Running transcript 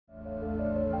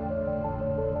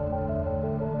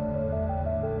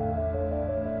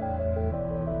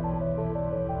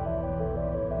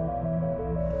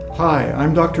Hi,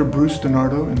 I'm Dr. Bruce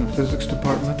DiNardo in the Physics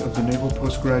Department of the Naval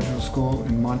Postgraduate School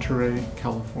in Monterey,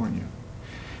 California.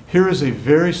 Here is a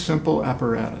very simple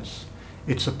apparatus.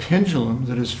 It's a pendulum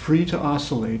that is free to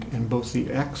oscillate in both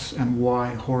the X and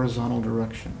Y horizontal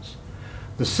directions.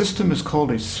 The system is called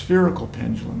a spherical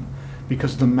pendulum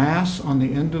because the mass on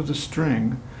the end of the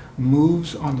string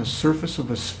moves on the surface of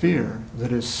a sphere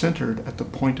that is centered at the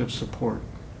point of support.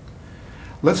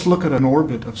 Let's look at an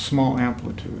orbit of small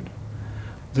amplitude.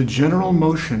 The general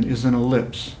motion is an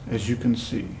ellipse, as you can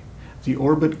see. The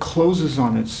orbit closes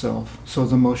on itself, so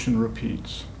the motion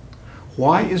repeats.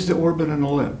 Why is the orbit an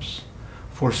ellipse?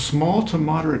 For small to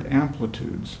moderate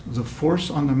amplitudes, the force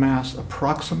on the mass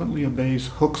approximately obeys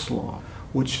Hooke's law,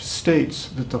 which states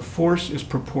that the force is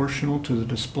proportional to the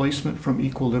displacement from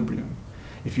equilibrium.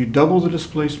 If you double the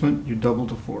displacement, you double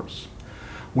the force.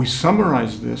 We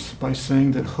summarize this by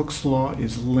saying that Hooke's law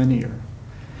is linear.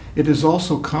 It is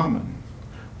also common.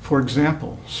 For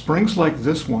example, springs like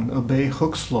this one obey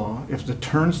Hooke's law if the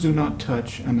turns do not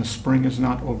touch and the spring is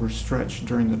not overstretched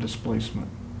during the displacement.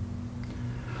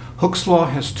 Hooke's law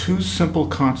has two simple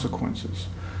consequences.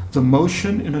 The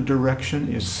motion in a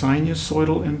direction is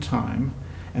sinusoidal in time,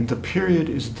 and the period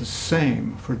is the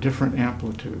same for different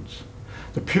amplitudes.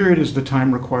 The period is the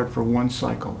time required for one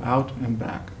cycle, out and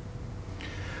back.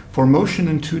 For motion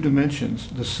in two dimensions,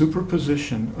 the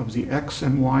superposition of the X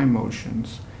and Y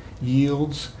motions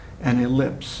yields an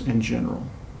ellipse in general.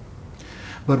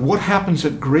 But what happens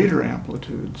at greater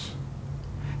amplitudes?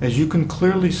 As you can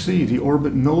clearly see, the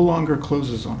orbit no longer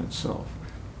closes on itself.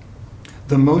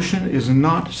 The motion is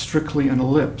not strictly an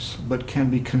ellipse, but can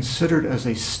be considered as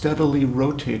a steadily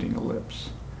rotating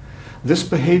ellipse. This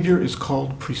behavior is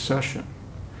called precession.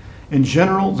 In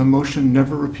general, the motion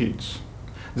never repeats.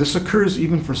 This occurs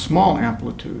even for small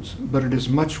amplitudes, but it is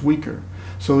much weaker,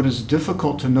 so it is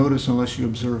difficult to notice unless you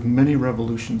observe many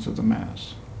revolutions of the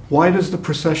mass. Why does the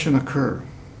precession occur?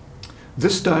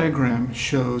 This diagram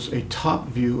shows a top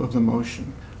view of the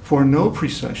motion. For no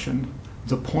precession,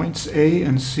 the points A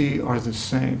and C are the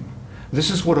same. This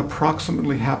is what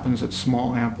approximately happens at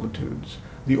small amplitudes.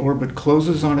 The orbit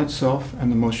closes on itself and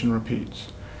the motion repeats.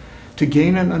 To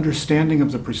gain an understanding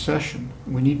of the precession,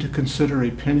 we need to consider a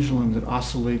pendulum that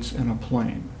oscillates in a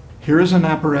plane. Here is an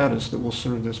apparatus that will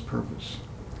serve this purpose.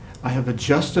 I have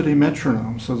adjusted a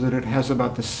metronome so that it has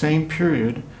about the same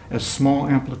period as small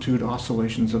amplitude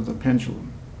oscillations of the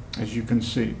pendulum, as you can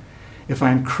see. If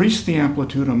I increase the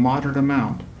amplitude a moderate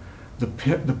amount, the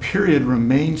period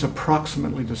remains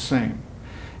approximately the same.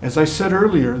 As I said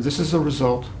earlier, this is a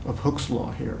result of Hooke's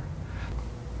law here.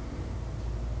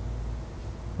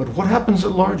 But what happens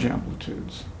at large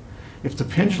amplitudes? If the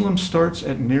pendulum starts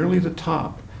at nearly the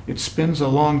top, it spins a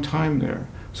long time there,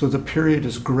 so the period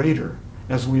is greater,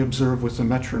 as we observe with the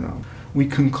metronome. We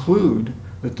conclude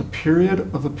that the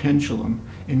period of a pendulum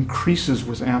increases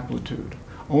with amplitude.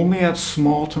 Only at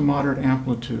small to moderate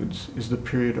amplitudes is the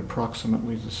period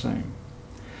approximately the same.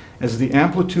 As the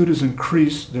amplitude is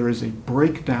increased, there is a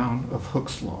breakdown of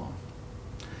Hooke's law.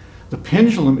 The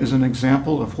pendulum is an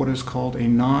example of what is called a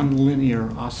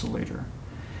nonlinear oscillator.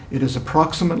 It is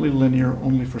approximately linear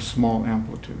only for small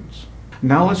amplitudes.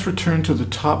 Now let's return to the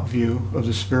top view of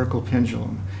the spherical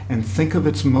pendulum and think of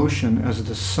its motion as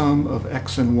the sum of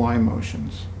X and Y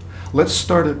motions. Let's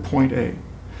start at point A.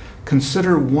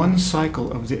 Consider one cycle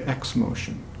of the X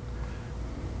motion.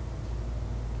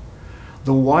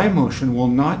 The Y motion will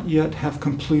not yet have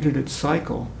completed its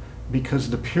cycle because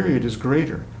the period is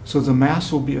greater, so the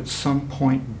mass will be at some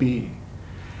point B.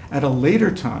 At a later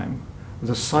time,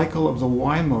 the cycle of the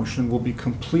Y motion will be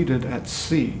completed at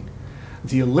C.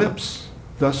 The ellipse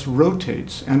thus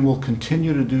rotates and will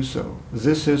continue to do so.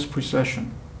 This is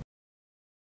precession.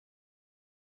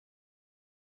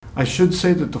 I should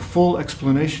say that the full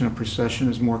explanation of precession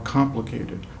is more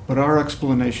complicated, but our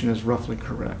explanation is roughly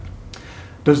correct.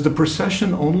 Does the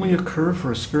precession only occur for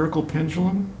a spherical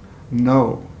pendulum?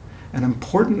 No. An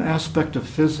important aspect of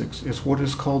physics is what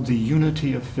is called the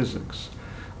unity of physics.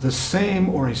 The same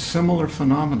or a similar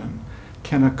phenomenon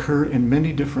can occur in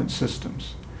many different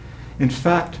systems. In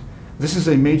fact, this is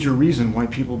a major reason why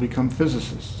people become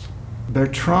physicists.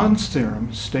 Bertrand's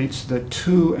theorem states that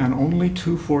two and only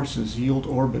two forces yield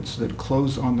orbits that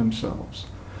close on themselves.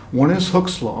 One is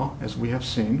Hooke's law, as we have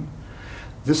seen.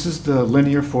 This is the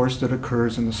linear force that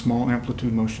occurs in the small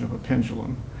amplitude motion of a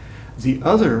pendulum. The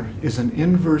other is an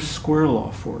inverse square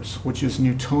law force, which is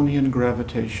Newtonian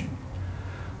gravitation.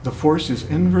 The force is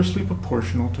inversely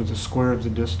proportional to the square of the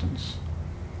distance.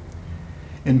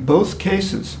 In both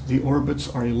cases, the orbits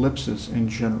are ellipses in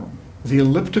general. The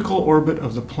elliptical orbit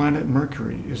of the planet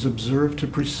Mercury is observed to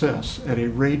precess at a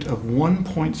rate of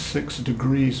 1.6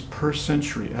 degrees per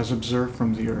century as observed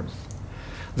from the Earth.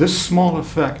 This small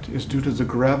effect is due to the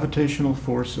gravitational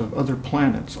force of other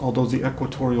planets, although the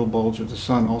equatorial bulge of the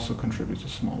Sun also contributes a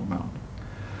small amount.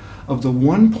 Of the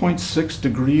 1.6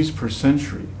 degrees per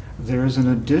century, there is an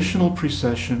additional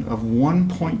precession of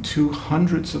 1.2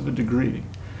 hundredths of a degree.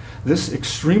 This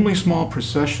extremely small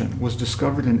precession was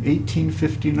discovered in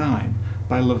 1859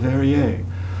 by Leverrier,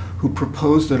 who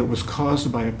proposed that it was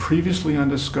caused by a previously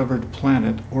undiscovered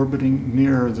planet orbiting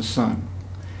nearer the Sun.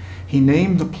 He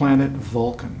named the planet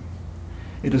Vulcan.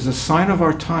 It is a sign of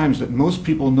our times that most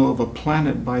people know of a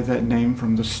planet by that name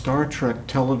from the Star Trek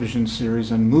television series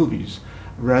and movies,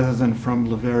 rather than from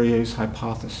Leverrier's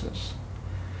hypothesis.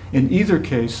 In either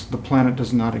case, the planet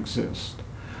does not exist.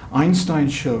 Einstein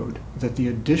showed that the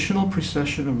additional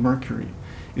precession of Mercury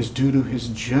is due to his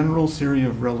general theory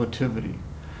of relativity,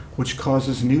 which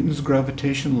causes Newton's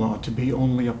gravitation law to be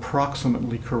only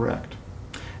approximately correct.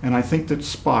 And I think that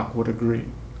Spock would agree.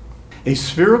 A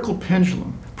spherical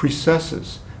pendulum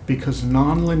precesses because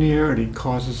nonlinearity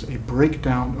causes a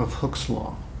breakdown of Hooke's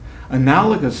law.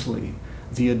 Analogously,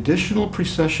 the additional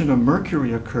precession of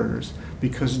Mercury occurs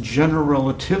because general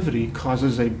relativity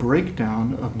causes a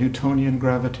breakdown of Newtonian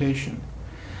gravitation.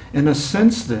 In a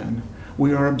sense, then,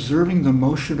 we are observing the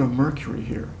motion of Mercury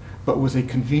here, but with a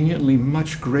conveniently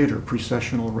much greater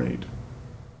precessional rate.